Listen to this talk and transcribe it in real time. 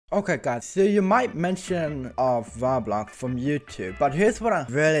Okay guys, so you might mention of Roblox from YouTube, but here's what I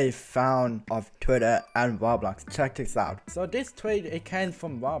really found of Twitter and Roblox. Check this out. So this tweet, it came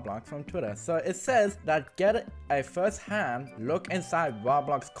from Roblox from Twitter. So it says that get a first-hand look inside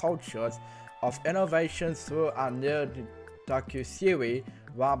Roblox cultures of innovation through our new docu-series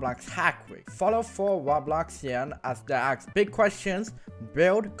Roblox Hack Week. Follow 4 Robloxians as they ask big questions,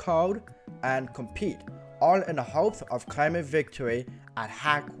 build, code, and compete, all in the hopes of claiming victory at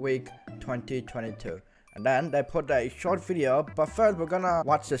Hack Week 2022. And then they put a short video, but first we're gonna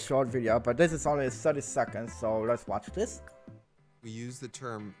watch the short video, but this is only 30 seconds, so let's watch this. We use the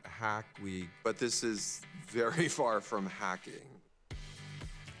term Hack Week, but this is very far from hacking.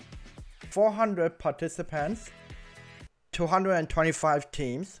 400 participants, 225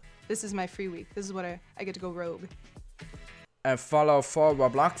 teams. This is my free week. This is what I get to go rogue. And follow 4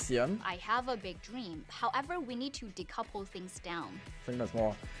 Robloxians. I have a big dream. However, we need to decouple things down. I think there's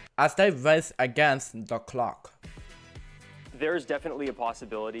more. As they race against the clock. There's definitely a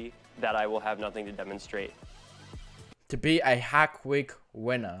possibility that I will have nothing to demonstrate. To be a Hack Week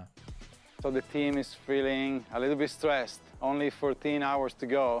winner. So the team is feeling a little bit stressed. Only 14 hours to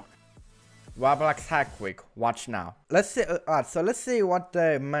go. Roblox Hack Week, watch now. Let's see. So let's see what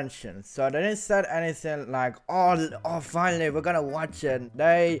they mentioned. So they didn't say anything like, oh, finally we're gonna watch it.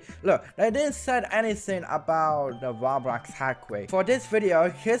 They didn't say anything about the Roblox Hack Week. For this video,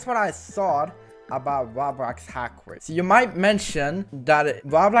 here's what I thought about Roblox Hack Week. So you might mention that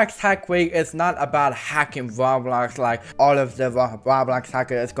Roblox Hack Week is not about hacking Roblox, like all of the Roblox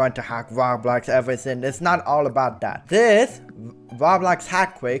hackers is going to hack Roblox, everything. It's not all about that. This Roblox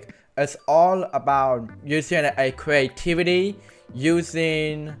Hack Week is all about using a creativity,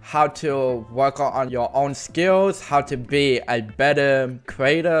 using how to work on your own skills, how to be a better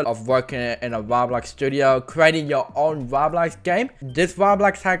creator of working in a Roblox studio, creating your own Roblox game. This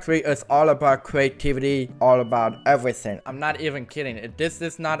Roblox Hack Week is all about creativity, all about everything. I'm not even kidding. This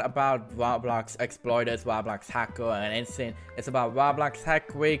is not about Roblox exploiters, Roblox hacker, and anything. It's about Roblox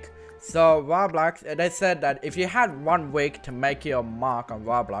Hack Week. So Roblox, they said that if you had 1 week to make your mark on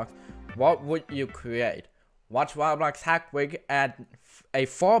Roblox, what would you create? Watch Roblox Hack Week, and a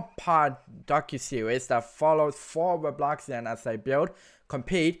 4-part docu-series that follows 4 Robloxians as they build,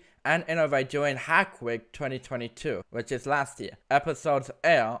 compete, and innovate during Hack Week 2022, which is last year. Episodes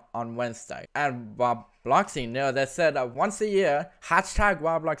air on Wednesday. And Robloxing knew, they said that once a year,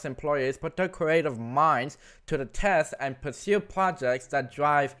 #Roblox employees put their creative minds to the test and pursue projects that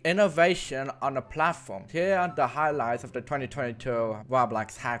drive innovation on the platform. Here are the highlights of the 2022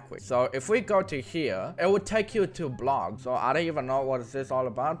 Roblox Hack Week. So if we go to here, it would take you to blog. So I don't even know what this is all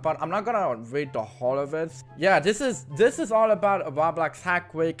about, but I'm not gonna read the whole of it. Yeah, this is all about Roblox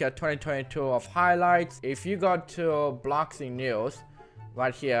Hack Week 2022 of highlights. If you go to Bloxing News,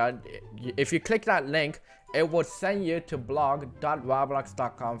 right here, if you click that link, it will send you to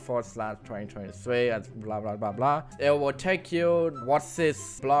blog.roblox.com/2023 and blah blah blah blah. It will take you what's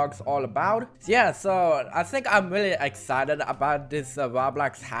this blog's all about. Yeah, so I think I'm really excited about this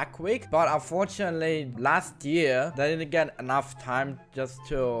Roblox Hack Week, but unfortunately last year they didn't get enough time just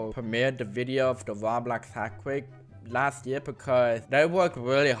to premiere the video of the Roblox Hack Week last year, because they worked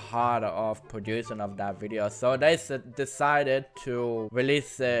really hard of producing of that video, so they decided to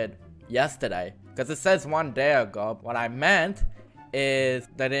release it yesterday, because it says 1 day ago. What I meant is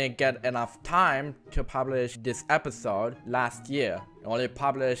they didn't get enough time to publish this episode last year. It only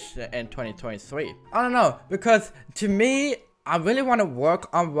published in 2023. I don't know, because to me, I really want to work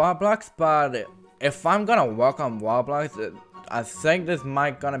on Roblox, but if I'm gonna work on Roblox, I think this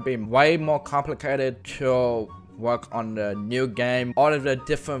might gonna be way more complicated to work on the new game, all of the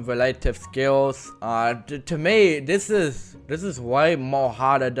different relative skills. To me, this is way more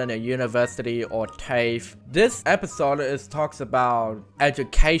harder than a university or TAFE. This episode talks about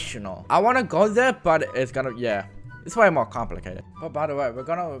educational. I want to go there, but it's way more complicated. But by the way, we're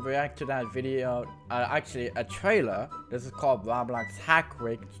gonna react to that video, actually a trailer. This is called Roblox Hack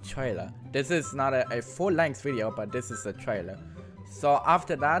Week trailer. This is not a full-length video, but this is a trailer. So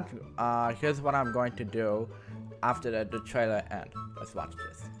after that, here's what I'm going to do after the trailer ends. Let's watch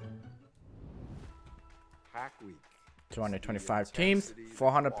this. Hack Week. 225 teams,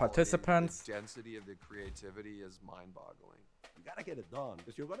 400 participants. The density of the creativity is mind-boggling. You gotta get it done,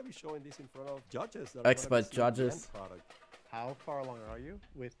 because you're gonna be showing this in front of judges. Expert judges. How far along are you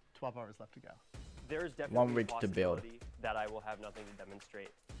with 12 hours left to go? There's definitely 1 week a to build. possibility that I will have nothing to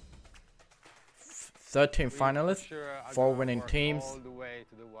demonstrate. 13 finalists, Sure, I'm 4 gonna winning work teams. all the way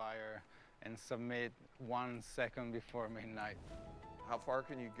to the wire and submit 1 second before midnight. How far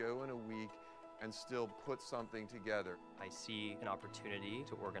can you go in a week and still put something together. I see an opportunity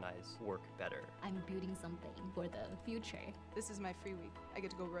to organize work better. I'm building something for the future. This is my free week. I get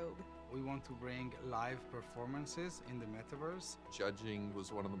to go rogue. We want to bring live performances in the metaverse. Judging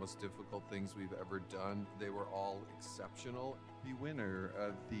was one of the most difficult things we've ever done. They were all exceptional. The winner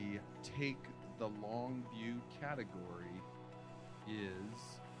of the Take the Long View category is...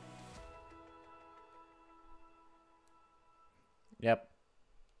 Yep.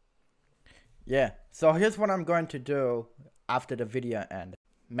 Yeah, so here's what I'm going to do after the video ends.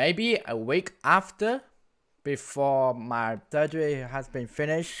 Maybe a week after, before my surgery has been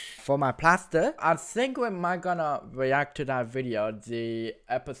finished for my plaster, I think we might gonna react to that video. The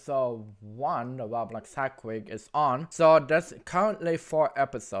episode 1 of Roblox Hack Week is on. So there's currently 4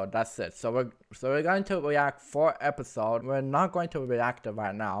 episodes, that's it. So we're going to react 4 episodes. We're not going to react it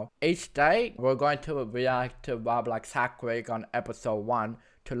right now. Each day, we're going to react to Roblox Hack Week on episode 1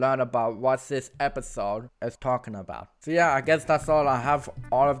 to learn about what this episode is talking about. So yeah, I guess that's all I have.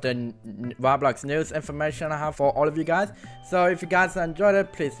 All of the Roblox news information I have for all of you guys. So if you guys enjoyed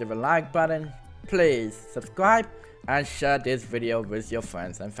it, please leave a like button, please subscribe, and share this video with your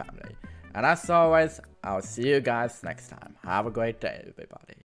friends and family. And as always, I'll see you guys next time. Have a great day, everybody.